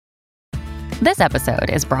This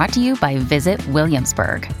episode is brought to you by Visit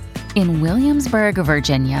Williamsburg. In Williamsburg,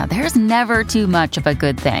 Virginia, there's never too much of a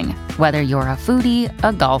good thing. Whether you're a foodie,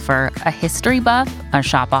 a golfer, a history buff, a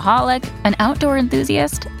shopaholic, an outdoor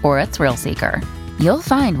enthusiast, or a thrill seeker, you'll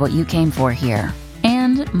find what you came for here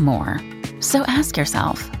and more. So ask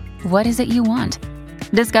yourself, what is it you want?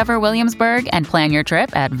 Discover Williamsburg and plan your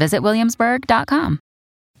trip at visitwilliamsburg.com.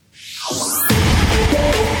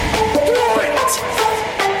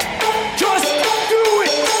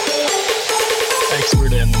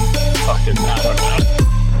 Expert in fucking, I don't know.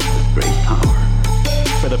 Great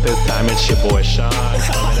power. For the fifth time, it's your boy Sean.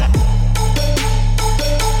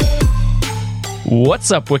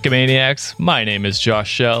 What's up, Wikimaniacs? My name is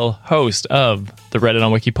Josh Shell, host of the Reddit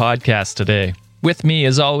on Wiki podcast today. With me,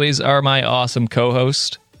 as always, are my awesome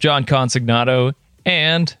co-host, John Consignato,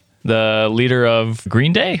 and the leader of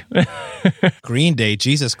Green Day, Green Day,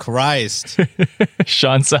 Jesus Christ.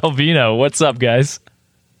 Sean Salvino. What's up, guys?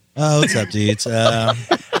 Oh, what's up, dudes? I'm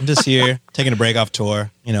just here, taking a break off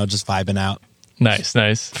tour, just vibing out.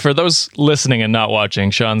 Nice. For those listening and not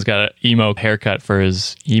watching, Sean's got an emo haircut for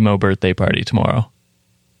his emo birthday party tomorrow.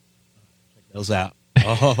 Check those out.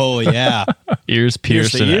 Oh, yeah. Ears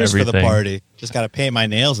pierced and ears everything. For the party. Just got to paint my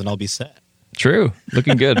nails and I'll be set. True.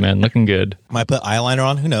 Looking good, man. Looking good. Might put eyeliner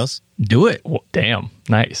on. Who knows? Do it. Well, damn.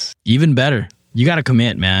 Nice. Even better. You got to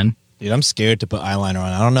commit, man. Dude, I'm scared to put eyeliner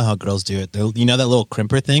on. I don't know how girls do it. You know that little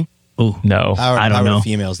crimper thing? Oh, no. I don't know.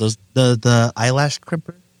 Females. Those the eyelash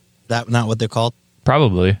crimper? That not what they're called?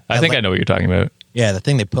 Probably. I think I know what you're talking about. Yeah, the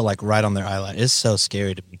thing they put right on their eyelash. It's so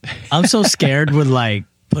scary to me. I'm so scared with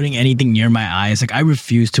putting anything near my eyes. I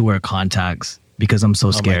refuse to wear contacts because I'm so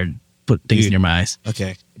scared. Put things near my eyes.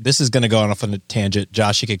 Okay. This is going to go off on a tangent.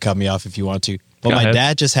 Josh, you could cut me off if you want to. But Go my ahead.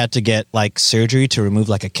 dad just had to get surgery to remove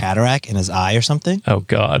a cataract in his eye or something. Oh,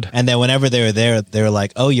 God. And then whenever they were there, they were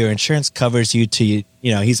like, oh, your insurance covers you to,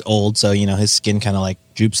 he's old. So, his skin kind of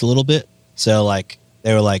droops a little bit. So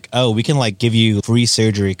they were like, oh, we can give you free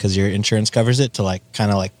surgery because your insurance covers it to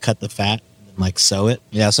cut the fat and sew it.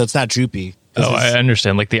 Yeah. So it's not droopy. Oh, I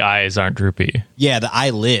understand. The eyes aren't droopy. Yeah. The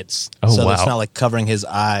eyelids. Oh, so wow. it's not covering his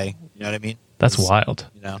eye. You know what I mean? That's wild.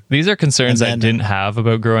 You know? These are concerns I didn't have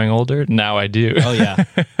about growing older. Now I do. Oh, yeah.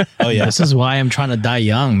 Oh, yeah. This is why I'm trying to die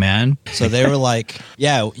young, man. So they were like,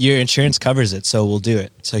 yeah, your insurance covers it, so we'll do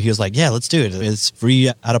it. So he was like, yeah, let's do it. It's free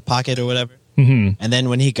out of pocket or whatever. Mm-hmm. And then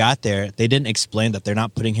when he got there, they didn't explain that they're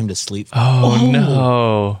not putting him to sleep. Oh,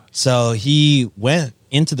 no. So he went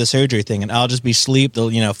into the surgery thing and I'll just be asleep.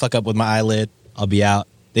 They'll, fuck up with my eyelid. I'll be out.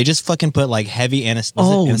 They just fucking put heavy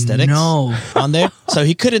anesthetics on there. So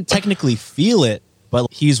he couldn't technically feel it, but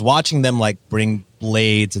he's watching them bring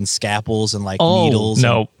blades and scalpels and needles.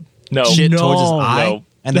 No. Shit towards his eye. No.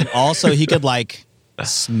 And then also he could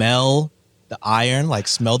smell the iron,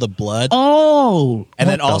 smell the blood. Oh. And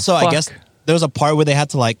then also fuck? I guess there was a part where they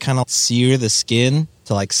had to kind of sear the skin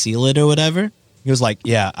to seal it or whatever. He was like,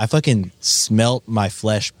 yeah, I fucking smelt my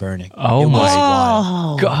flesh burning. Oh, It was my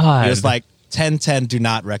wild. God. He was like, 10-10 do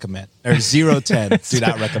not recommend. Or 0-10 do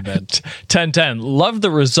not recommend. 10-10. Loved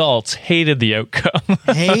the results. Hated the outcome.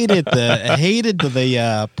 Hated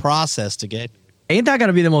the process to get. Ain't that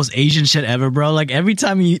gonna be the most Asian shit ever, bro? Every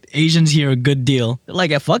time Asians hear a good deal, they're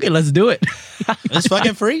like, yeah, fuck it, let's do it. It's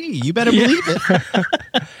fucking free. You better believe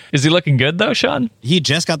it. Is he looking good, though, Sean? He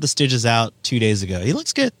just got the stitches out 2 days ago. He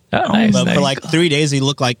looks good. Oh, nice. But nice. for 3 days, he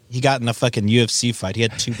looked like he got in a fucking UFC fight. He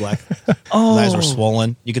had 2 black. His eyes were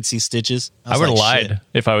swollen. You could see stitches. I would have lied shit.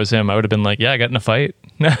 if I was him. I would have been like, yeah, I got in a fight.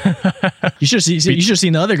 You should have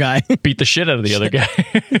seen the other guy. Beat the shit out of the other guy.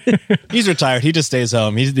 He's retired. He just stays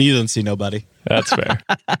home. He doesn't see nobody. That's fair.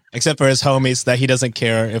 Except for his homies that he doesn't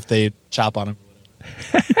care if they chop on him.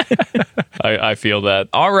 I feel that.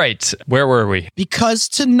 All right. Where were we? Because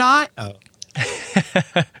tonight... Oh.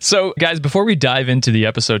 So, guys, before we dive into the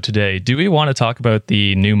episode today, do we want to talk about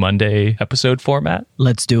the new Monday episode format?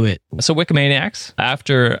 Let's do it. So, Wikimaniacs,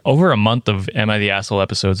 after over a month of Am I the Asshole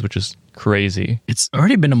episodes, which is crazy. It's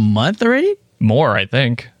already been a month already? More, I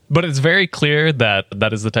think. But it's very clear that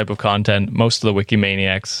that is the type of content most of the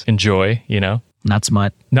Wikimaniacs enjoy, Not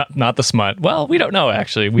smut. Not the smut. Well, we don't know,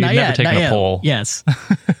 actually. We've never taken a poll. Yes.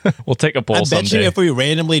 We'll take a poll I bet someday. you if we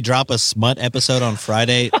randomly drop a smut episode on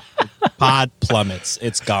Friday, pod plummets.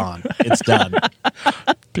 It's gone. It's done.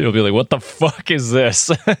 People be like, what the fuck is this?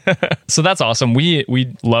 So that's awesome.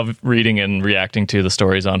 We love reading and reacting to the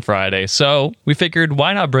stories on Friday. So we figured,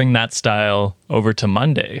 why not bring that style over to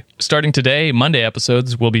Monday? Starting today, Monday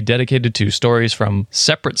episodes will be dedicated to stories from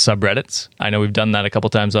separate subreddits. I know we've done that a couple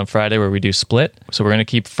times on Friday where we do split. So we're going to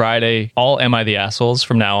keep Friday all Am I the Assholes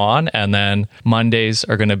from now on. And then Mondays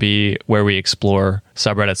are going to be where we explore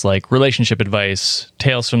subreddits like relationship advice,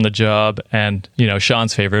 tales from the job, and, you know,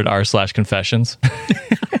 Sean's favorite, r/confessions.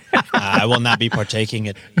 I will not be partaking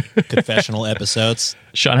in confessional episodes.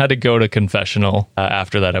 Sean had to go to confessional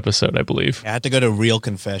after that episode, I believe. I had to go to real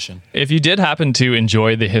confession. If you did happen to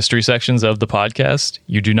enjoy the history sections of the podcast,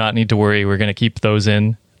 you do not need to worry. We're going to keep those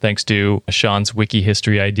in. Thanks to Sean's wiki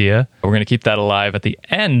history idea. We're going to keep that alive at the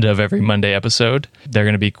end of every Monday episode. They're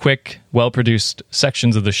going to be quick, well-produced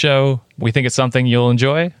sections of the show. We think it's something you'll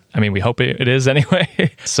enjoy. I mean, we hope it is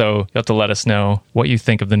anyway. So you'll have to let us know what you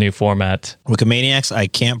think of the new format. Wikimaniacs, I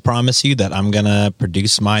can't promise you that I'm going to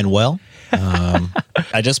produce mine well.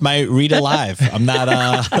 I just might read it live. I'm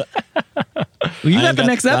not... Well, you got the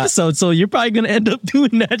next episode, so you're probably going to end up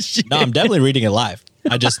doing that shit. No, I'm definitely reading it live.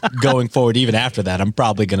 I just, going forward, even after that, I'm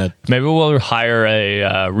probably going to... Maybe we'll hire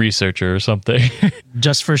a researcher or something.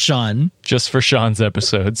 Just for Sean. Just for Sean's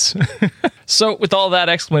episodes. So with all that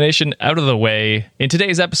explanation out of the way, in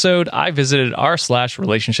today's episode, I visited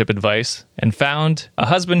r/relationship advice and found a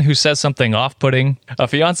husband who says something off-putting, a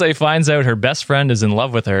fiance finds out her best friend is in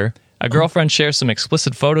love with her, a girlfriend shares some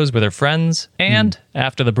explicit photos with her friends, and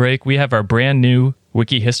after the break, we have our brand new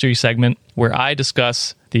Wiki History segment where I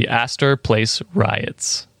discuss the Astor Place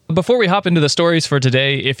riots. Before we hop into the stories for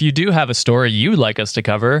today, if you do have a story you'd like us to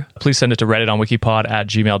cover, please send it to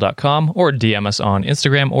redditonwikipod@gmail.com or DM us on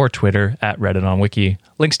Instagram or Twitter @redditonwiki.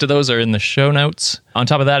 Links to those are in the show notes. On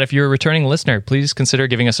top of that, if you're a returning listener, please consider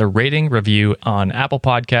giving us a rating review on Apple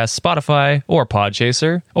Podcasts, Spotify, or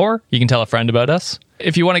Podchaser, or you can tell a friend about us.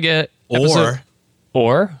 If you want to get Or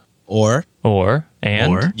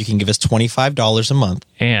you can give us $25 a month.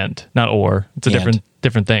 And, not or. It's a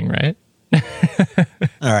different thing, right?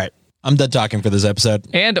 All right. I'm done talking for this episode.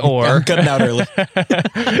 And or I'm cutting out early.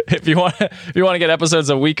 If you want to get episodes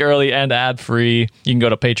a week early and ad-free, you can go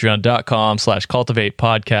to patreon.com/cultivate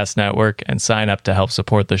podcast network and sign up to help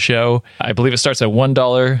support the show. I believe it starts at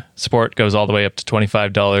 $1. Support goes all the way up to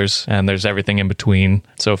 $25, and there's everything in between.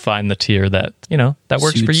 So find the tier that, that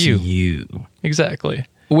works Suits for you. you. Exactly.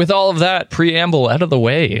 With all of that preamble out of the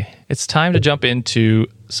way, it's time to jump into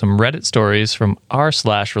some Reddit stories from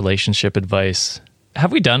r/relationship advice.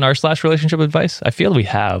 Have we done r/relationship advice? I feel we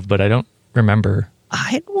have, but I don't remember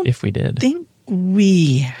if we did. I think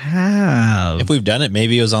we have. If we've done it,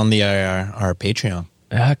 maybe it was on the our Patreon.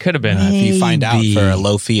 Could have been. If you find out for a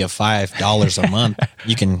low fee of $5 a month,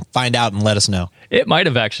 you can find out and let us know. It might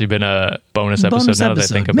have actually been a bonus episode now that I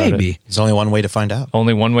think about it. There's only one way to find out.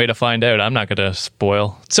 Only one way to find out. I'm not going to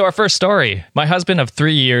spoil. So our first story. My husband of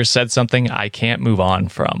 3 years said something I can't move on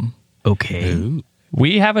from. Okay. Ooh.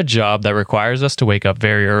 We have a job that requires us to wake up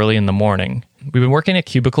very early in the morning. We've been working a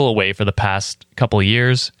cubicle away for the past couple of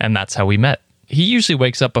years, and that's how we met. He usually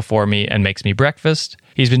wakes up before me and makes me breakfast.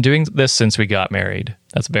 He's been doing this since we got married.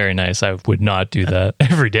 That's very nice. I would not do that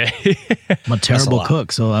every day. I'm a terrible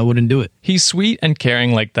cook, so I wouldn't do it. He's sweet and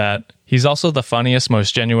caring like that. He's also the funniest,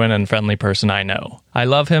 most genuine and friendly person I know. I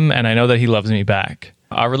love him, and I know that he loves me back.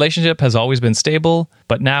 Our relationship has always been stable,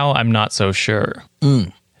 but now I'm not so sure.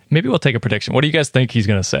 Maybe we'll take a prediction. What do you guys think he's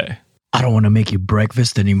going to say? I don't want to make you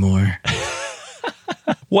breakfast anymore.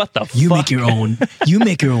 What the fuck? You make your own. You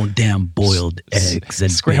make your own damn boiled eggs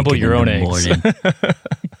and scramble your own eggs.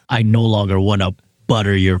 I no longer want to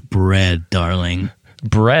butter your bread, darling.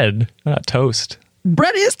 Bread, not toast.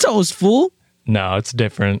 Bread is toast, fool. No, it's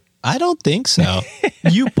different. I don't think so.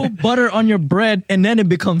 You put butter on your bread and then it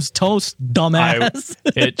becomes toast, dumbass.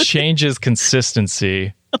 It changes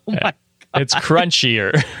consistency. Oh my God. It's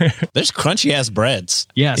crunchier. There's crunchy ass breads.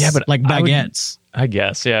 Yes, yeah, but like baguettes. I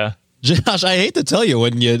guess, yeah. Josh, I hate to tell you,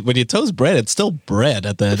 when you toast bread, it's still bread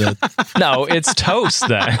at the end. No, it's toast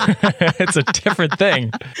then. It's a different thing.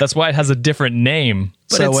 That's why it has a different name.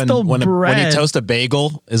 But so it's still bread. When you toast a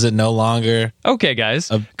bagel, is it no longer... Okay, guys,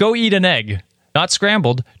 go eat an egg. Not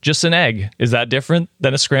scrambled, just an egg. Is that different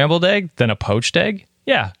than a scrambled egg? Than a poached egg?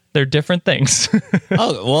 Yeah, they're different things.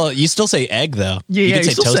 Oh, well, you still say egg, though. Yeah, you could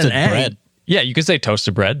say toasted bread. Yeah, you could say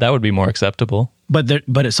toasted bread. That would be more acceptable.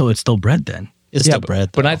 So it's still bread then? It's still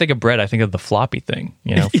bread. When I think of bread, I think of the floppy thing.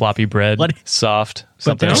 Floppy bread, soft.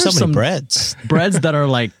 But there's so many breads. Breads that are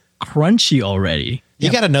like crunchy already. You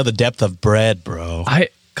got to know the depth of bread, bro.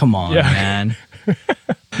 Come on, man.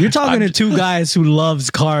 You're talking to two guys who loves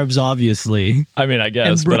carbs, obviously. I mean, I guess.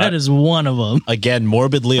 And bread is one of them. Again,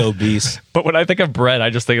 morbidly obese. But when I think of bread, I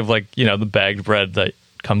just think of like, the bagged bread that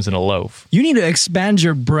comes in a loaf. You need to expand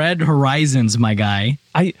your bread horizons, my guy.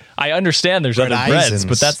 I understand there's other breads,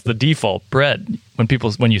 but that's the default bread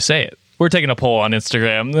when you say it. We're taking a poll on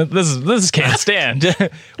Instagram. This can't stand.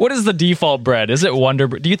 What is the default bread? Is it Wonder?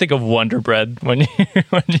 Do you think of Wonder Bread when you?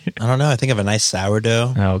 I don't know. I think of a nice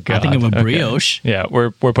sourdough. Oh God! I think of a brioche. Okay. Yeah,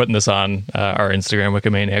 we're putting this on our Instagram,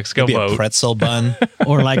 Wikimaniacs. Go Maybe vote. A pretzel bun,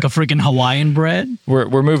 or like a freaking Hawaiian bread.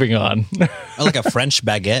 We're moving on. Or like a French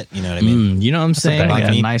baguette. You know what I mean? You know what I'm saying?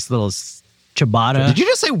 Like a nice little ciabatta. Did you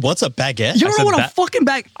just say what's a baguette? You don't know what a fucking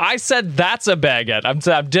I said that's a baguette. I'm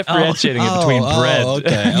differentiating it between bread.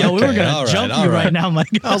 Okay. Yo, we were gonna jump you right now, my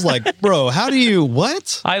God. I was like, bro, how do you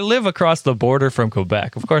what? I live across the border from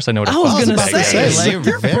Quebec. Of course, I know what. I was gonna say, like,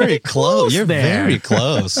 you're very close. You're very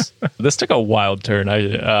close. This took a wild turn.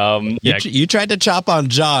 You tried to chop on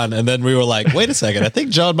John, and then we were like, wait a second, I think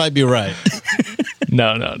John might be right.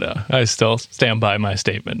 No. I still stand by my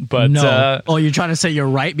statement. But no. You're trying to say you're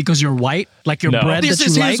right because you're white? Like your bread this that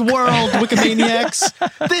is you his like? world,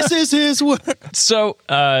 Wikimaniacs. This is his world. So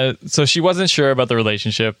she wasn't sure about the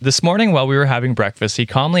relationship. This morning while we were having breakfast, he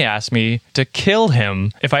calmly asked me to kill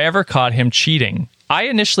him if I ever caught him cheating. I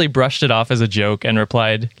initially brushed it off as a joke and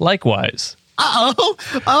replied, likewise.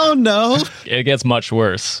 Oh no. It gets much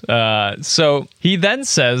worse. So he then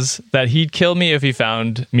says that he'd kill me if he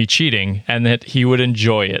found me cheating and that he would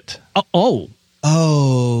enjoy it. Oh.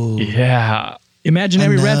 Yeah.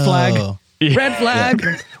 Imaginary red flag. Yeah. Red flag.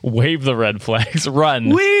 Wave the red flags. Run.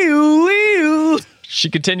 Wee-oo. She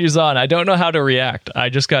continues on. I don't know how to react. I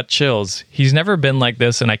just got chills. He's never been like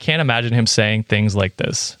this, and I can't imagine him saying things like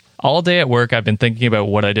this. All day at work, I've been thinking about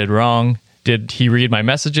what I did wrong. Did he read my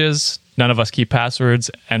messages? None of us keep passwords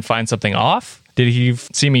and find something off? Did he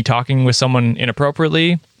see me talking with someone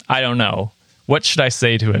inappropriately? I don't know. What should I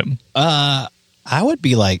say to him? I would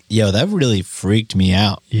be like, yo, that really freaked me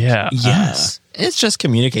out. Yeah. Yes. It's just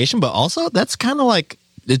communication, but also that's kind of like,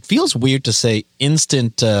 it feels weird to say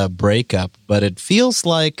instant breakup, but it feels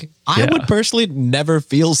like I would personally never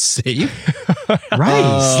feel safe.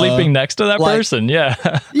 Right. Sleeping next to that person.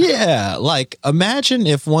 Yeah. Yeah. Like imagine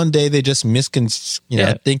if one day they just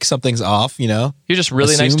think something's off, You're just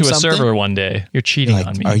really nice to a server one day. You're cheating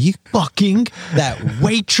on me. Are you fucking that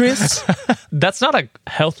waitress? That's not a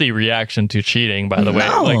healthy reaction to cheating, by the way.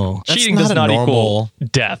 Like, cheating does not equal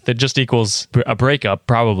death. It just equals a breakup,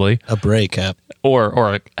 probably. A breakup.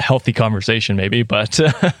 Or a healthy conversation, maybe, but...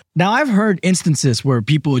 Now, I've heard instances where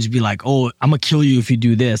people would be like, oh, I'm going to kill you if you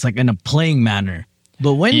do this, like in a playing manner.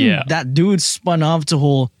 But when that dude spun off to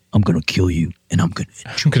whole, I'm going to kill you and I'm going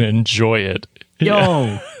to enjoy it.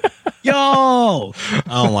 Yo. I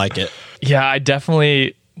don't like it. Yeah, I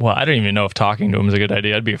definitely... Well, I don't even know if talking to him is a good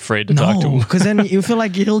idea. I'd be afraid to talk to him. Because then you feel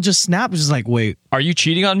like he'll just snap. It's just like, wait. Are you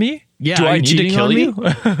cheating on me? Yeah, do I need to kill you?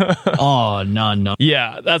 Oh, no.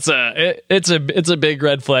 Yeah, it's a big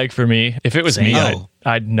red flag for me. If it was me,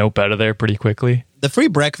 I'd nope out of there pretty quickly. The free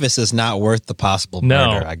breakfast is not worth the possible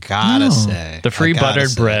murder, I gotta say. The free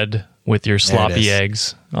buttered bread with your sloppy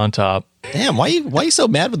eggs on top. Damn, why you so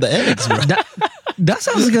mad with the eggs, bro? That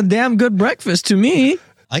sounds like a damn good breakfast to me.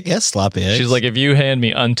 I guess sloppy eggs. She's like, if you hand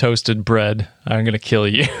me untoasted bread, I'm going to kill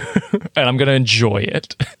you. And I'm going to enjoy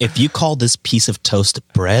it. If you call this piece of toast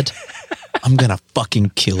bread, I'm going to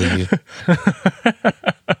fucking kill you.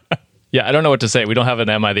 Yeah, I don't know what to say. We don't have an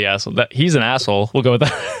Am I the Asshole? He's an asshole. We'll go with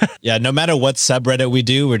that. Yeah, no matter what subreddit we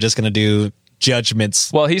do, we're just going to do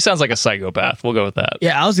judgments. Well, he sounds like a psychopath. We'll go with that.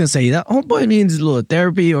 Yeah, I was going to say that homeboy needs a little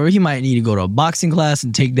therapy, or he might need to go to a boxing class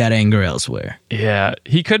and take that anger elsewhere. Yeah,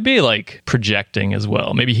 he could be like projecting as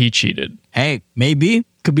well. Maybe he cheated. Hey, maybe.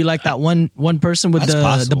 Could be like that one person with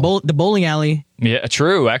the bowling alley. Yeah,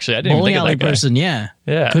 true. Actually, I didn't even think of that guy. Person, yeah.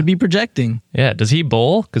 Could be projecting. Yeah, does he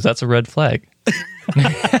bowl? Because that's a red flag.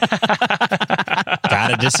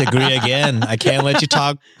 Gotta disagree again. I can't let you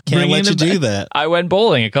talk. Can't let you do that. I went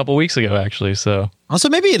bowling a couple weeks ago, actually. So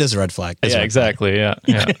maybe it is a red flag. Yeah, exactly. Yeah.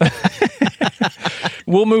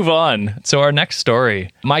 We'll move on. So our next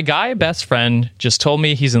story. My guy best friend just told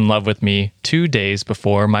me he's in love with me 2 days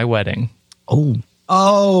before my wedding. Oh.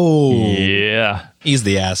 Yeah. He's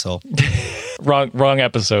the asshole. Wrong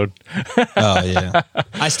episode. Oh, yeah.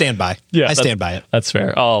 I stand by. Yeah, I stand by it. That's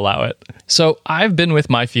fair. I'll allow it. So I've been with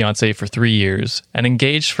my fiance for 3 years and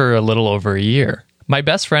engaged for a little over a year. My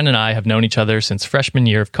best friend and I have known each other since freshman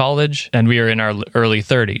year of college, and we are in our early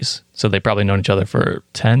 30s. So they've probably known each other for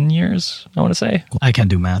 10 years, I want to say. I can't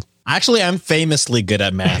do math. Actually, I'm famously good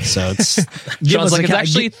at math, so it's... John's like, it's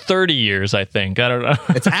actually 30 years, I think. I don't know.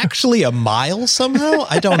 It's actually a mile somehow?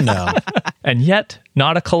 I don't know. And yet,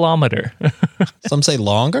 not a kilometer. Some say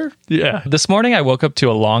longer? Yeah. This morning, I woke up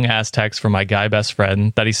to a long-ass text from my guy best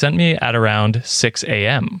friend that he sent me at around 6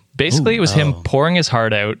 a.m. Basically, it was him pouring his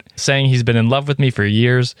heart out, saying he's been in love with me for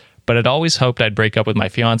years, but had always hoped I'd break up with my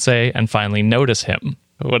fiance and finally notice him.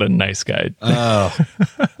 What a nice guy. Oh,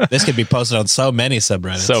 this could be posted on so many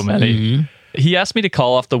subreddits. So many. Mm-hmm. He asked me to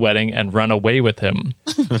call off the wedding and run away with him.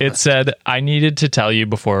 It said, I needed to tell you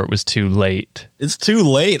before it was too late. It's too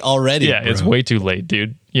late already. Yeah, bro. It's way too late,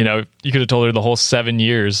 dude. You know, you could have told her the whole 7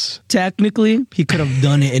 years. Technically, he could have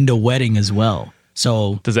done it in the wedding as well.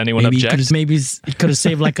 So does anyone object? Maybe it could have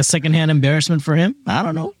saved like a secondhand embarrassment for him. I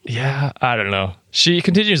don't know. Yeah, I don't know. She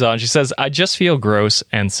continues on. She says, I just feel gross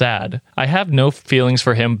and sad. I have no feelings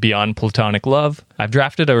for him beyond platonic love. I've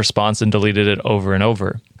drafted a response and deleted it over and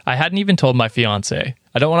over. I hadn't even told my fiance.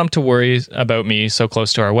 I don't want him to worry about me so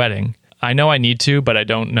close to our wedding. I know I need to, but I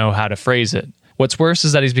don't know how to phrase it. What's worse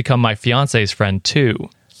is that he's become my fiance's friend too.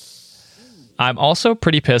 I'm also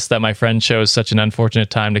pretty pissed that my friend chose such an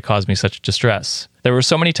unfortunate time to cause me such distress. There were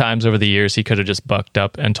so many times over the years he could have just bucked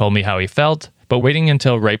up and told me how he felt, but waiting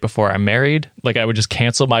until right before I'm married, like I would just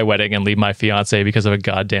cancel my wedding and leave my fiance because of a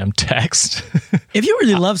goddamn text. If you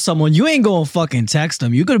really love someone, you ain't gonna fucking text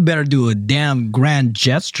them. You could better do a damn grand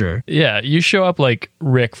gesture. Yeah, you show up like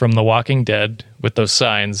Rick from The Walking Dead with those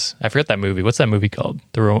signs. I forget that movie. What's that movie called?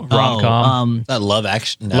 The rom-com? That Love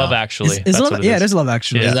Actually? No. Love Actually. It is Love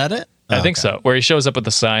Actually. Yeah. Is that it? I think so. Where he shows up with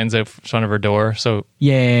the signs in front of her door. So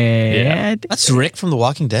yeah. That's Rick from The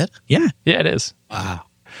Walking Dead? Yeah. Yeah, it is. Wow.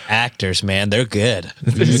 Actors, man, they're good.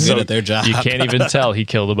 They're good at their job. You can't even tell he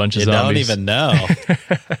killed a bunch of zombies. You don't even know.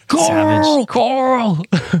 Carl!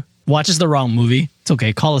 Watches the wrong movie. It's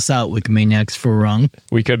okay. Call us out, Wikimaniacs, for wrong.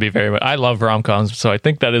 We could be very... I love rom-coms, so I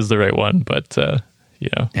think that is the right one, but, you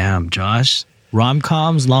know. Damn, Josh.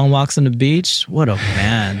 Rom-coms, long walks on the beach. What a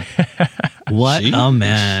man. What a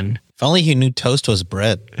man. If only he knew toast was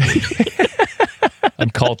bread. I'm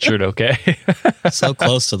cultured, okay? So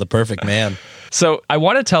close to the perfect man. So I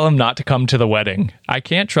want to tell him not to come to the wedding. I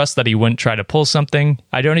can't trust that he wouldn't try to pull something.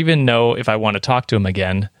 I don't even know if I want to talk to him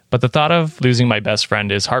again. But the thought of losing my best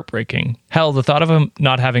friend is heartbreaking. Hell, the thought of him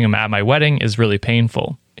not having him at my wedding is really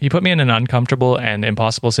painful. He put me in an uncomfortable and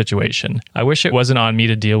impossible situation. I wish it wasn't on me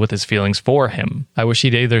to deal with his feelings for him. I wish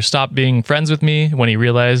he'd either stop being friends with me when he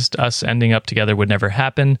realized us ending up together would never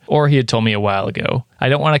happen, or he had told me a while ago. I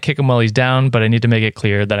don't want to kick him while he's down, but I need to make it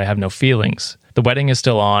clear that I have no feelings. The wedding is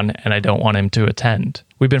still on, and I don't want him to attend.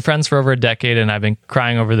 We've been friends for over a decade, and I've been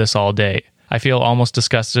crying over this all day. I feel almost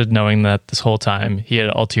disgusted knowing that this whole time he had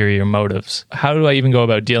ulterior motives. How do I even go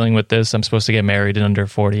about dealing with this? I'm supposed to get married in under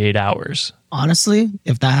 48 hours. Honestly,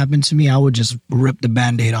 if that happened to me, I would just rip the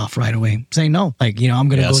Band-Aid off right away. Say no. Like, I'm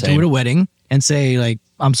going to go through the wedding and say, like,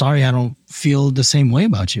 I'm sorry, I don't feel the same way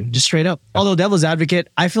about you. Just straight up. Although devil's advocate,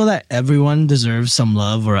 I feel that everyone deserves some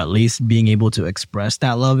love, or at least being able to express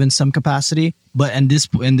that love in some capacity. But in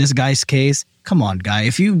this guy's case, come on, guy.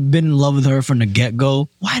 If you've been in love with her from the get-go,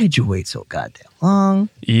 why did you wait so goddamn long?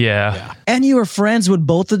 Yeah. And you were friends with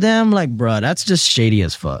both of them? Like, bruh, that's just shady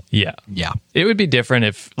as fuck. Yeah. Yeah. It would be different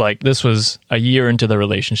if, like, this was a year into the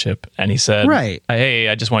relationship and he said, right, hey,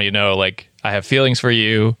 I just want you to know, like, I have feelings for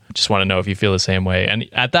you. Just want to know if you feel the same way. And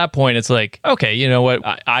at that point, it's like, okay, you know what?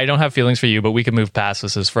 I don't have feelings for you, but we can move past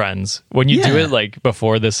this as friends. When you do it, like,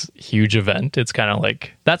 before this huge event, it's kind of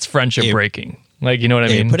like, that's friendship breaking. Like, you know what I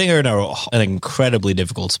mean? You're putting her in an incredibly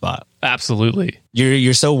difficult spot. Absolutely.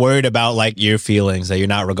 You're so worried about, like, your feelings that you're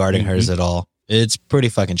not regarding hers at all. It's pretty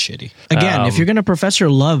fucking shitty. Again, if you're going to profess your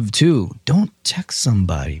love too, don't text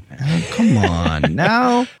somebody, man. Come on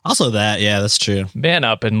now. Also that's true. Man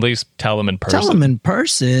up and at least tell them in person. Tell them in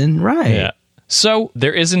person, right. Yeah. So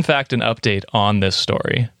there is, in fact, an update on this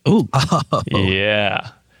story. Ooh.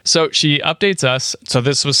 Yeah. So she updates us. So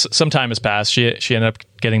this was, some time has passed. She ended up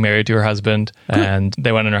getting married to her husband and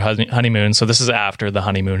they went on her honeymoon. So this is after the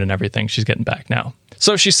honeymoon and everything. She's getting back now.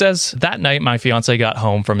 So she says, that night my fiance got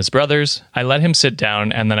home from his brother's. I let him sit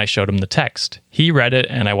down and then I showed him the text. He read it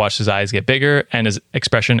and I watched his eyes get bigger and his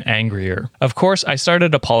expression angrier. Of course, I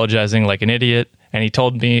started apologizing like an idiot and he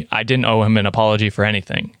told me I didn't owe him an apology for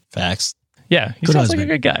anything. Facts. Yeah, he sounds like a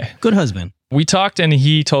good guy. Good husband. We talked and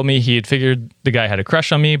he told me he had figured the guy had a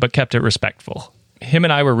crush on me, but kept it respectful. Him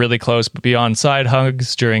and I were really close, but beyond side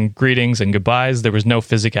hugs during greetings and goodbyes, there was no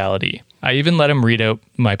physicality. I even let him read out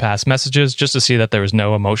my past messages just to see that there was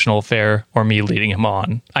no emotional affair or me leading him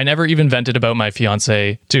on. I never even vented about my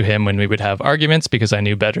fiance to him when we would have arguments because I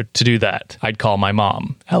knew better to do that. I'd call my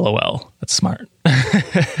mom. LOL. That's smart.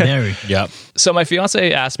 Very. Yep. So my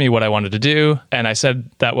fiance asked me what I wanted to do, and I said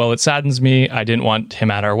that, well, it saddens me. I didn't want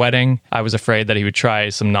him at our wedding. I was afraid that he would try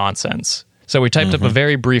some nonsense. So we typed up a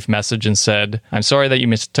very brief message and said, I'm sorry that you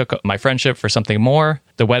mistook my friendship for something more.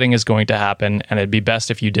 The wedding is going to happen, and it'd be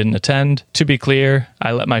best if you didn't attend. To be clear,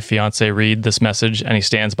 I let my fiance read this message, and he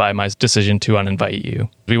stands by my decision to uninvite you.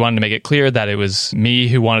 We wanted to make it clear that it was me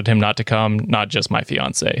who wanted him not to come, not just my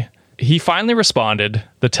fiance. He finally responded.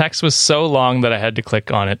 The text was so long that I had to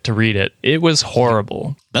click on it to read it. It was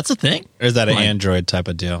horrible. That's a thing? Or is that an Android type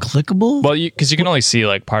of deal? Clickable? Well, because you can only see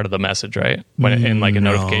like part of the message, right? When in like a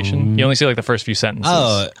notification. You only see like the first few sentences.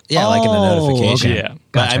 Oh, yeah, like in a notification. Okay. Yeah.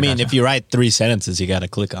 But I mean, if you write 3 sentences, you got to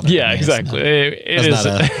click on it. Yeah, exactly. It is.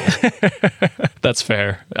 That's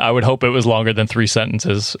fair. I would hope it was longer than 3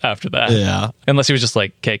 sentences after that. Yeah. Unless he was just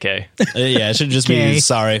like, KK. Yeah, it should just be,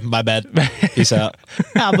 sorry, my bad. Peace out.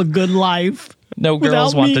 Have a good life. No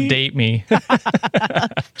girls want to date me.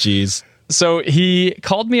 Jeez. So he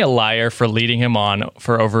called me a liar for leading him on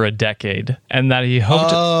for over a decade, and that he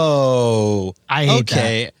hoped... Oh. I hate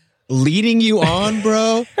that. Leading you on,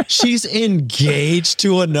 bro? She's engaged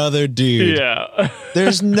to another dude. Yeah.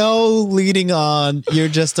 There's no leading on. You're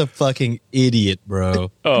just a fucking idiot,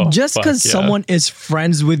 bro. Oh, just because someone is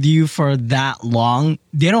friends with you for that long,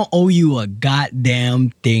 they don't owe you a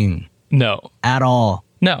goddamn thing. No. At all.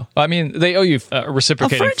 No. I mean, they owe you a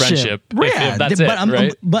reciprocating friendship. Yeah. If that's it,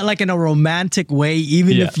 right? But like in a romantic way,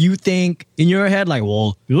 even if you think in your head, like,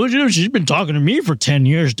 well, she's been talking to me for 10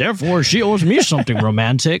 years, therefore she owes me something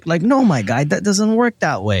romantic. Like, no, my guy, that doesn't work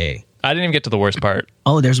that way. I didn't even get to the worst part.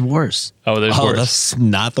 Oh, there's worse. Oh, there's worse. That's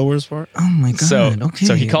not the worst part? Oh my God.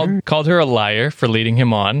 So he called her a liar for leading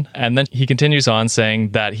him on. And then he continues on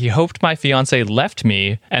saying that he hoped my fiance left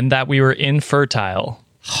me and that we were infertile.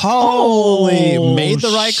 Holy, made the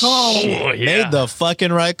right call. Yeah. Made the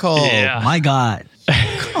fucking right call. Yeah. My God.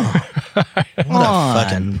 What a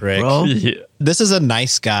fucking prick. Bro. Yeah. This is a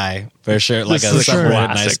nice guy, for sure. Like This is a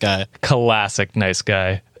nice guy. Classic nice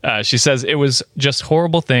guy. She says it was just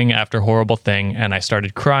horrible thing after horrible thing, and I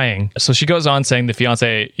started crying. So she goes on saying the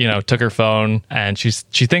fiance, took her phone, and she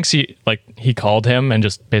thinks he called him and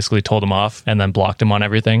just basically told him off and then blocked him on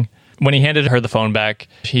everything. When he handed her the phone back,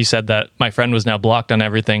 he said that my friend was now blocked on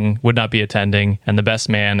everything, would not be attending, and the best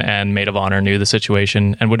man and maid of honor knew the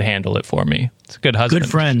situation and would handle it for me. It's a good husband. Good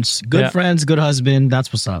friends. Good friends, good husband.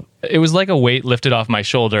 That's what's up. It was like a weight lifted off my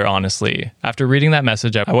shoulder, honestly. After reading that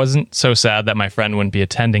message, I wasn't so sad that my friend wouldn't be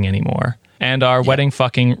attending anymore. And our wedding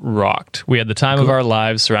fucking rocked. We had the time of our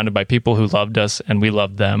lives surrounded by people who loved us, and we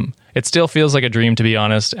loved them. It still feels like a dream, to be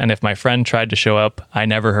honest, and if my friend tried to show up, I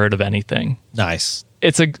never heard of anything. Nice.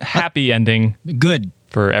 It's a happy ending. Good.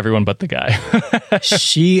 For everyone but the guy.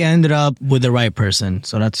 She ended up with the right person,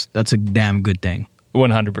 so that's a damn good thing.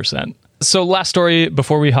 100%. So last story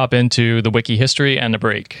before we hop into the wiki history and a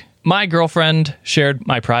break. My girlfriend shared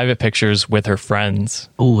my private pictures with her friends.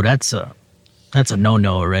 Oh, that's a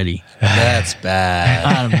no-no already. That's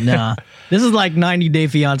bad. Nah. This is like 90 Day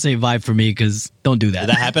Fiancé vibe for me, because don't do that. Did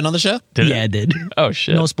that happen on the show? It did. Oh,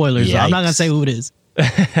 shit. No spoilers. I'm not going to say who it is.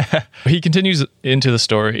 He continues into the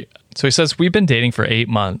story. So he says, we've been dating for 8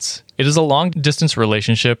 months. It is a long-distance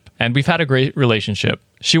relationship, and we've had a great relationship.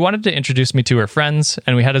 She wanted to introduce me to her friends,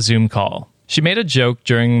 and we had a Zoom call. She made a joke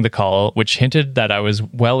during the call, which hinted that I was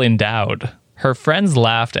well endowed. Her friends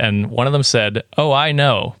laughed, and one of them said, "Oh, I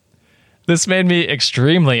know." This made me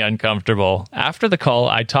extremely uncomfortable. After the call,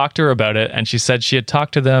 I talked to her about it, and she said she had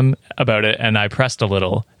talked to them about it, and I pressed a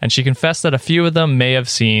little. And she confessed that a few of them may have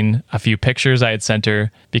seen a few pictures I had sent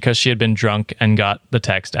her because she had been drunk and got the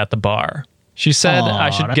text at the bar. She said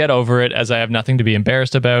I should get over it as I have nothing to be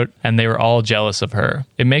embarrassed about, and they were all jealous of her.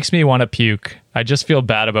 It makes me want to puke. I just feel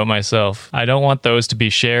bad about myself. I don't want those to be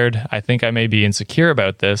shared. I think I may be insecure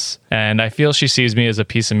about this, and I feel she sees me as a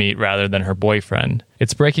piece of meat rather than her boyfriend.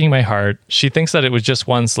 It's breaking my heart. She thinks that it was just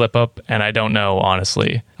one slip up, and I don't know,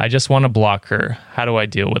 honestly. I just want to block her. How do I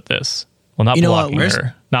deal with this? Well, not blocking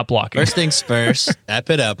her. Not blocking. First things first, step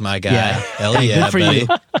it up, my guy. Yeah. Hell yeah, Good for buddy. you.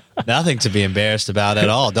 Nothing to be embarrassed about at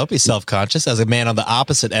all. Don't be self-conscious as a man on the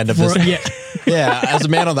opposite end of this. As a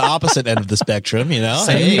man on the opposite end of the spectrum,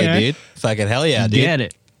 Hey, dude. Fucking hell yeah, dude. Get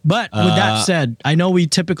it. But with that said, I know we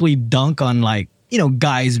typically dunk on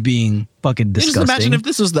guys being fucking disgusting. Just imagine if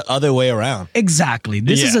this was the other way around. Exactly.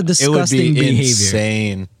 This is a It would disgusting be behavior.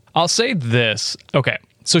 insane. I'll say this. Okay.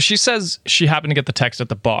 So she says she happened to get the text at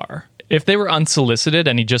the bar. If they were unsolicited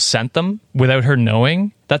and he just sent them without her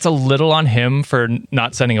knowing, that's a little on him for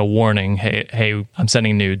not sending a warning. Hey, I'm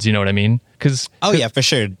sending nudes. You know what I mean? Oh, yeah, for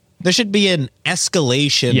sure. There should be an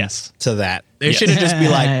escalation to that. There shouldn't just be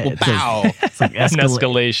like, well, bow. It's like an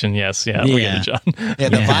escalation, yes. Yeah, we get it, John. Yeah,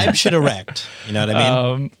 the vibe should erect. You know what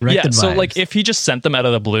I mean? So like if he just sent them out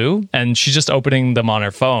of the blue and she's just opening them on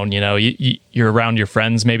her phone, you're around your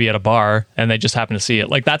friends, maybe at a bar, and they just happen to see it.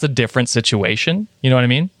 Like that's a different situation. You know what I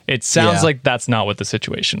mean? It sounds like that's not what the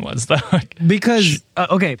situation was, though. Because,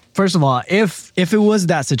 okay, first of all, if it was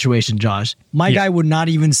that situation, Josh, my guy would not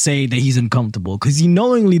even say that he's uncomfortable because he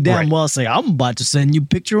knowingly damn well say, I'm about to send you a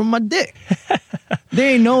picture of my dick.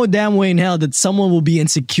 They ain't no damn way in hell that someone will be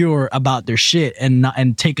insecure about their shit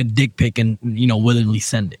and take a dick pic and willingly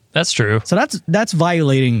send it. That's true. So that's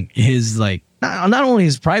violating his not only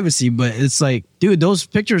his privacy, but it's like, dude, those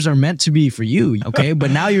pictures are meant to be for you, okay?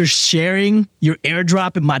 But now you're sharing, you're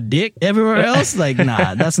airdropping my dick everywhere else. Like,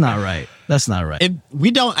 nah, that's not right. That's not right.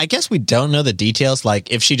 I guess we don't know the details.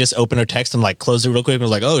 Like, if she just opened her text and closed it real quick and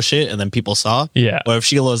was like, oh shit, and then people saw. Yeah. Or if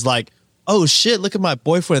she was like, oh shit, look at my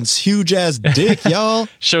boyfriend's huge ass dick, y'all.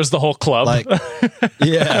 Shows the whole club.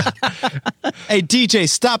 Yeah. Hey, DJ,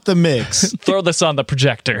 stop the mix. Throw this on the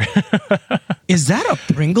projector. Is that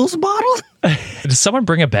a Pringles bottle? Did someone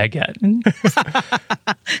bring a baguette?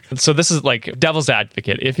 So this is like devil's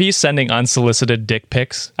advocate. If he's sending unsolicited dick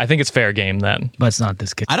pics, I think it's fair game then. But it's not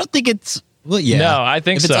this kid. I don't think it's... Well, yeah. No, I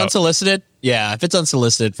think if it's unsolicited, if it's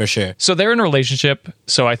unsolicited, for sure. So they're in a relationship,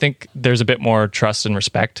 so I think there's a bit more trust and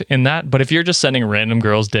respect in that. But if you're just sending random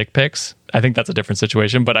girls dick pics, I think that's a different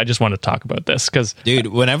situation. But I just want to talk about this because... Dude,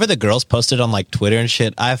 whenever the girls post it on Twitter and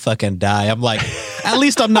shit, I fucking die. I'm like, at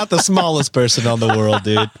least I'm not the smallest person on the world,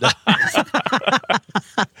 dude.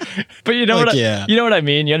 But you know you know what I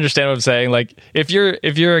mean? You understand what I'm saying? Like if you're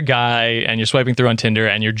a guy and you're swiping through on Tinder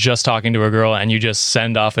and you're just talking to a girl and you just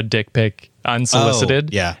send off a dick pic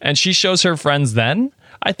unsolicited, and she shows her friends, then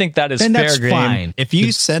I think that is fair game. Fine. If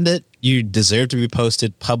you send it, you deserve to be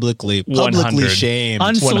posted publicly 100. Shamed.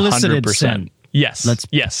 Unsolicited 100%.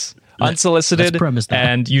 Yes. Unsolicited,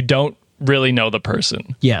 and you don't really know the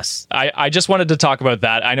person. Yes. I just wanted to talk about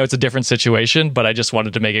that. I know it's a different situation, but I just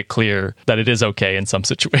wanted to make it clear that it is okay in some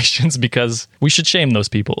situations because we should shame those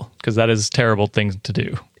people because that is a terrible thing to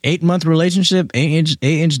do. 8-month relationship,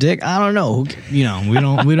 8-inch dick. I don't know.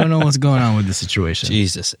 We don't know what's going on with the situation.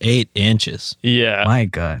 Jesus, 8 inches. Yeah. My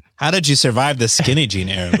God. How did you survive the skinny jean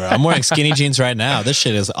era, bro? I'm wearing skinny jeans right now. This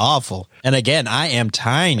shit is awful. And again, I am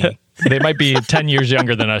tiny. They might be 10 years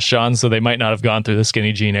younger than us, Sean, so they might not have gone through the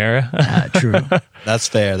skinny jean era. True. That's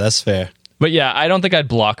fair. But yeah, I don't think I'd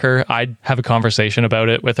block her. I'd have a conversation about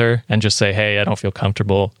it with her and just say, hey, I don't feel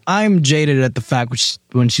comfortable. I'm jaded at the fact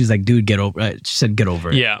when she's like, dude, get over it. She said, get over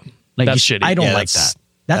it. Yeah. That's shitty. I don't like that.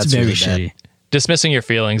 That's very really shitty. Dismissing your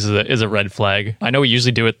feelings is a red flag. I know we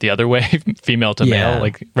usually do it the other way, female to male,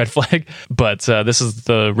 like red flag. But this is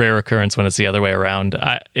the rare occurrence when it's the other way around.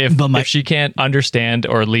 If she can't understand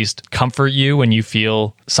or at least comfort you when you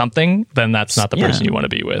feel something, then that's not the person you want to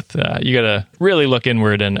be with. You got to really look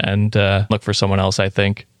inward and look for someone else, I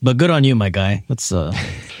think. But good on you, my guy. Let's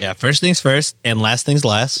Yeah, first things first and last things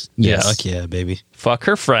last. Yes. Fuck yeah, baby. Fuck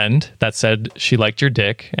her friend that said she liked your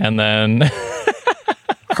dick and then...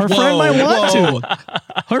 Her friend might want to.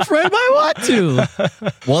 Her friend might want to.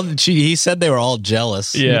 Well, he said they were all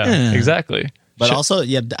jealous. Yeah. Exactly. But also,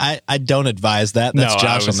 I don't advise that. That's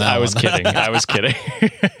Josh on that I was kidding. I was kidding.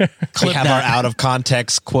 We have our out of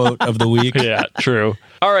context quote of the week. Yeah, true.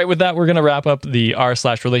 All right, with that, we're going to wrap up the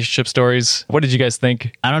r/relationship stories. What did you guys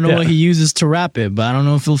think? I don't know what he uses to wrap it, but I don't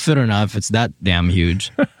know if it'll fit or not if it's that damn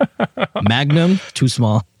huge. Magnum, too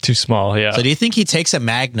small. Too small, yeah. So do you think he takes a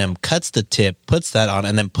Magnum, cuts the tip, puts that on,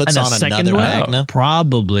 and then puts on another Magnum?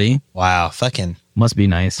 Probably. Wow, fucking... Must be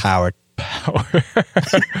nice. Power. I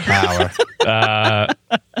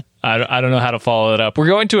don't know how to follow it up. We're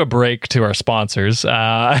going to a break to our sponsors.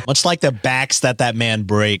 Much like the backs that man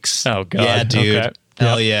breaks. Oh, God. Yeah, dude. Okay.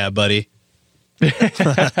 Hell yeah, buddy.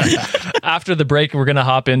 After the break, we're going to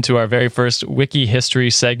hop into our very first Wiki History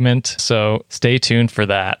segment, so stay tuned for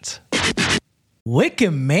that.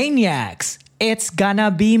 Wikimaniacs, it's gonna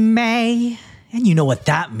be May. And you know what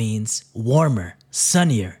that means. Warmer,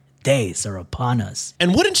 sunnier days are upon us.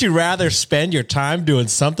 And wouldn't you rather spend your time doing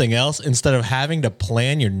something else instead of having to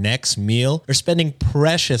plan your next meal or spending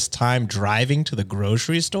precious time driving to the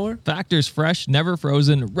grocery store? Factor's fresh, never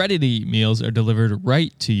frozen, ready-to-eat meals are delivered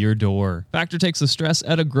right to your door. Factor takes the stress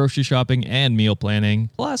out of grocery shopping and meal planning.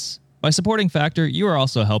 Plus, by supporting Factor, you are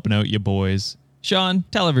also helping out your boys. Sean,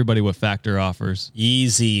 tell everybody what Factor offers.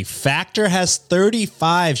 Easy. Factor has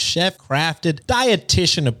 35 chef-crafted,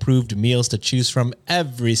 dietitian-approved meals to choose from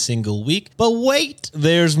every single week. But wait,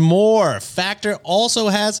 there's more. Factor also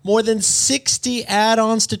has more than 60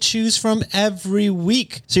 add-ons to choose from every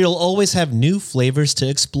week, so you'll always have new flavors to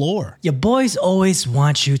explore. Your boys always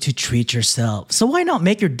want you to treat yourself, so why not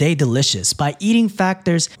make your day delicious by eating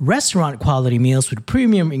Factor's restaurant-quality meals with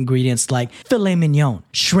premium ingredients like filet mignon,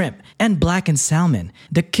 shrimp, and blackened salmon.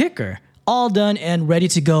 The kicker, all done and ready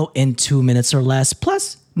to go in 2 minutes or less,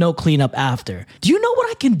 plus no cleanup after. Do you know what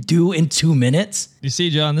I can do in 2 minutes? You see,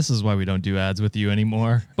 John, this is why we don't do ads with you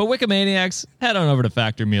anymore. But Wikimaniacs, head on over to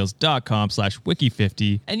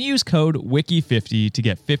factormeals.com/wiki50 and use code WIKI50 to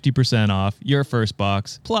get 50% off your first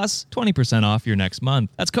box, plus 20% off your next month.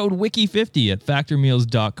 That's code WIKI50 at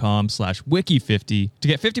factormeals.com/wiki50 to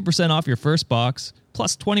get 50% off your first box,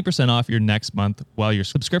 plus 20% off your next month while your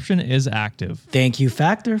subscription is active. Thank you,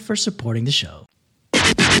 Factor, for supporting the show.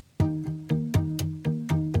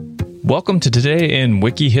 Welcome to Today in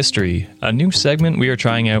Wiki History, a new segment we are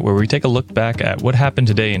trying out where we take a look back at what happened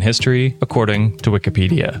today in history according to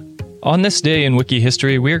Wikipedia. On this day in Wiki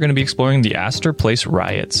History, we are going to be exploring the Astor Place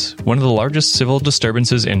riots, one of the largest civil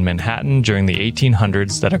disturbances in Manhattan during the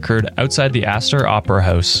 1800s that occurred outside the Astor Opera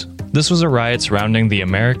House. This was a riot surrounding the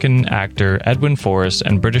American actor Edwin Forrest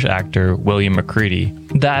and British actor William McCready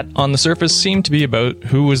that, on the surface, seemed to be about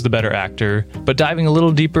who was the better actor, but diving a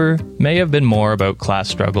little deeper, may have been more about class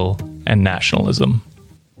struggle and nationalism.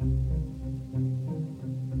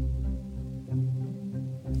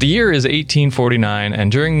 The year is 1849,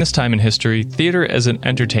 and during this time in history, theater as an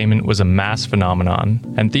entertainment was a mass phenomenon,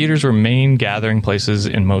 and theaters were main gathering places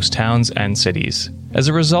in most towns and cities. As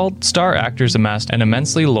a result, star actors amassed an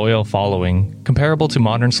immensely loyal following, comparable to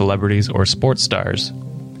modern celebrities or sports stars.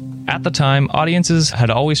 At the time, audiences had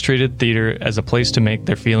always treated theater as a place to make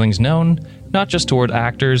their feelings known, not just toward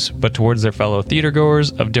actors, but towards their fellow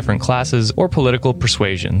theatergoers of different classes or political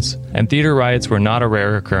persuasions, and theater riots were not a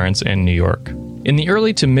rare occurrence in New York. In the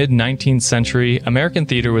early to mid-19th century, American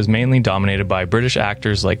theater was mainly dominated by British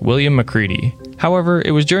actors like William McCready. However, it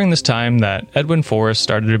was during this time that Edwin Forrest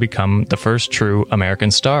started to become the first true American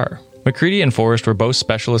star. McCready and Forrest were both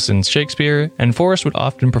specialists in Shakespeare, and Forrest would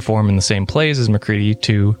often perform in the same plays as McCready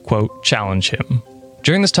to, quote, challenge him.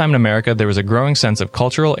 During this time in America, there was a growing sense of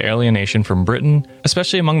cultural alienation from Britain,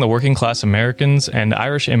 especially among the working-class Americans and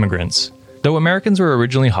Irish immigrants. Though Americans were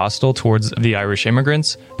originally hostile towards the Irish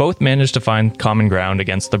immigrants, both managed to find common ground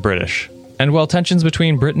against the British. And while tensions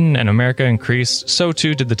between Britain and America increased, so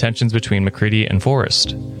too did the tensions between McCready and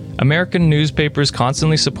Forrest. American newspapers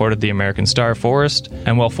constantly supported the American star Forrest,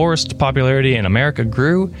 and while Forrest's popularity in America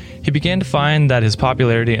grew, he began to find that his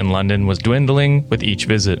popularity in London was dwindling with each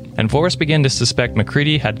visit, and Forrest began to suspect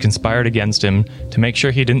McCready had conspired against him to make sure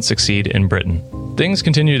he didn't succeed in Britain. Things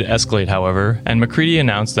continued to escalate, however, and McCready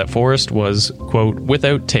announced that Forrest was, quote,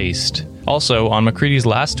 without taste. Also, on McCready's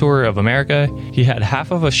last tour of America, he had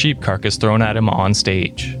half of a sheep carcass thrown at him on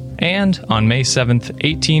stage. And on May 7th,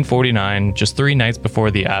 1849, just 3 nights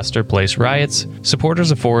before the Astor Place riots,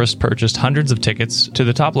 supporters of Forrest purchased hundreds of tickets to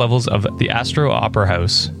the top levels of the Astor Opera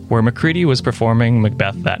House, where McCready was performing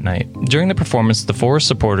Macbeth that night. During the performance, the Forrest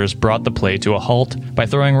supporters brought the play to a halt by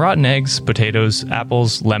throwing rotten eggs, potatoes,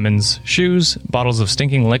 apples, lemons, shoes, bottles of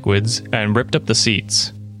stinking liquids, and ripped up the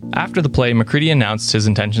seats. After the play, McCready announced his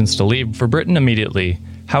intentions to leave for Britain immediately.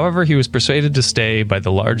 However, he was persuaded to stay by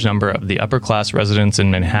the large number of the upper-class residents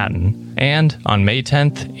in Manhattan, and on May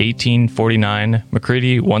 10th, 1849,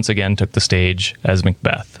 McCready once again took the stage as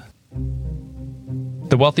Macbeth.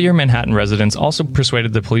 The wealthier Manhattan residents also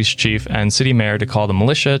persuaded the police chief and city mayor to call the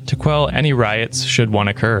militia to quell any riots should one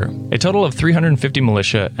occur. A total of 350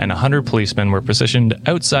 militia and 100 policemen were positioned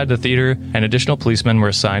outside the theater, and additional policemen were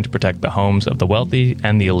assigned to protect the homes of the wealthy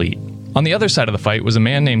and the elite. On the other side of the fight was a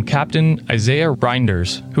man named Captain Isaiah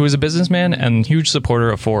Rynders, who was a businessman and huge supporter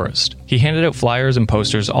of Forrest. He handed out flyers and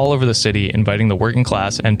posters all over the city inviting the working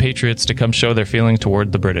class and patriots to come show their feelings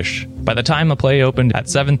toward the British. By the time the play opened at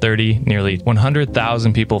 7:30, nearly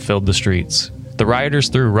 100,000 people filled the streets. The rioters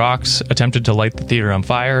threw rocks, attempted to light the theater on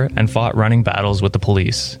fire, and fought running battles with the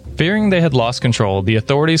police. Fearing they had lost control, the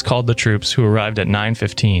authorities called the troops, who arrived at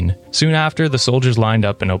 9:15. Soon after, the soldiers lined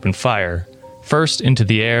up and opened fire. First into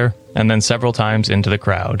the air, and then several times into the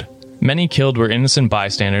crowd. Many killed were innocent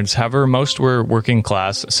bystanders, however most were working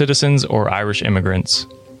class, citizens or Irish immigrants.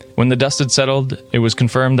 When the dust had settled, it was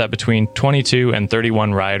confirmed that between 22 and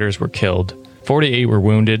 31 rioters were killed, 48 were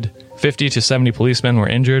wounded, 50 to 70 policemen were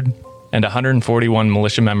injured, and 141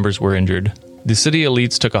 militia members were injured. The city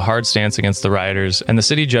elites took a hard stance against the rioters, and the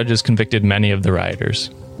city judges convicted many of the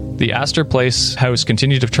rioters. The Astor Place house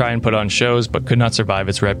continued to try and put on shows, but could not survive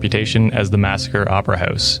its reputation as the Massacre Opera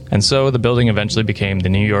House, and so the building eventually became the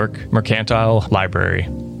New York Mercantile Library.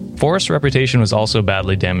 Forrest's reputation was also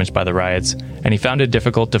badly damaged by the riots, and he found it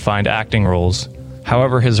difficult to find acting roles.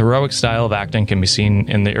 However, his heroic style of acting can be seen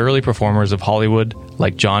in the early performers of Hollywood,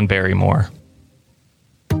 like John Barrymore.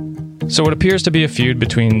 So what appears to be a feud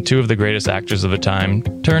between two of the greatest actors of the time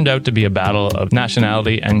turned out to be a battle of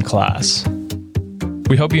nationality and class.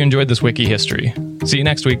 We hope you enjoyed this wiki history. See you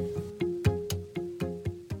next week.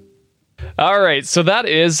 All right, so that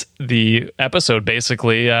is the episode,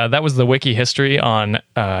 basically. That was the wiki history on,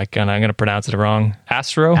 I'm going to pronounce it wrong,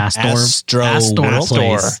 Astor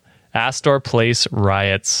Place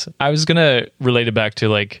riots. I was going to relate it back to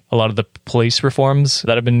like a lot of the police reforms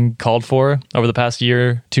that have been called for over the past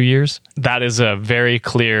 2 years. That is a very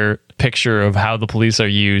clear picture of how the police are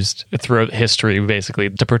used throughout history, basically,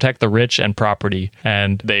 to protect the rich and property.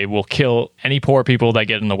 And they will kill any poor people that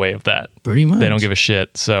get in the way of that. Pretty much. They don't give a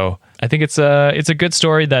shit. So I think it's a good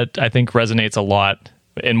story that I think resonates a lot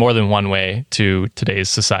in more than one way to today's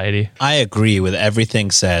society. I agree with everything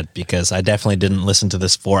said because I definitely didn't listen to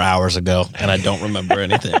this 4 hours ago and I don't remember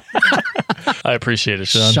anything. I appreciate it,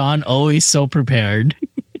 Sean. Sean always so prepared.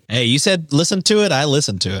 Hey, you said listen to it. I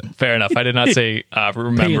listened to it. Fair enough. I did not say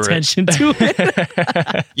remember Pay attention to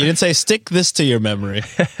it. You didn't say stick this to your memory.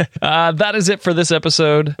 That is it for this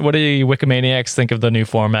episode. What do you Wikimaniacs think of the new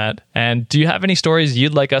format? And do you have any stories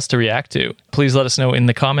you'd like us to react to? Please let us know in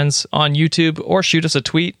the comments on YouTube or shoot us a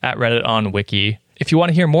tweet at Reddit on Wiki. If you want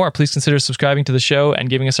to hear more, please consider subscribing to the show and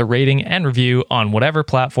giving us a rating and review on whatever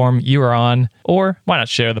platform you are on, or why not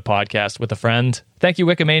share the podcast with a friend? Thank you,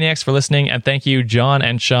 Wikimaniacs, for listening, and thank you, John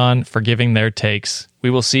and Sean, for giving their takes.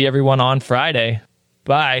 We will see everyone on Friday.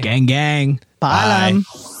 Bye. Gang, gang. Bye. Bye.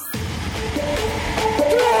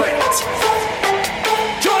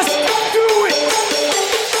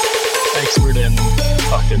 Expert in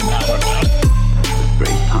fucking, I don't know.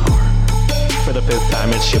 Great power. For the fifth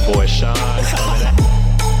time, it's your boy Sean.